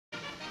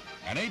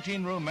An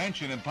 18-room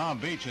mansion in Palm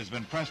Beach has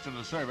been pressed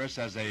into service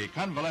as a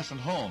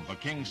convalescent home for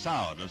King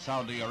Saud of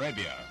Saudi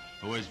Arabia,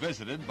 who is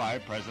visited by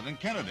President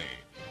Kennedy,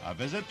 a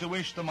visit to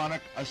wish the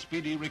monarch a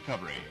speedy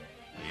recovery.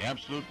 The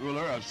absolute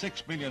ruler of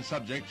 6 million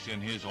subjects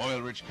in his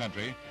oil-rich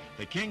country,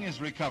 the king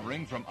is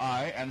recovering from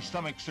eye and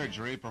stomach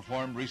surgery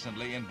performed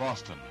recently in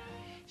Boston.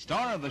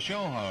 Star of the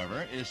show,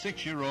 however, is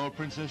 6-year-old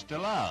Princess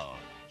Dlal.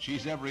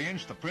 She's every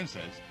inch the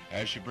princess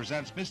as she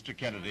presents Mr.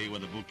 Kennedy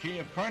with a bouquet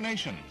of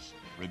carnations,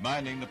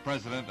 reminding the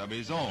president of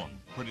his own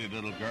pretty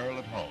little girl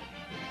at home.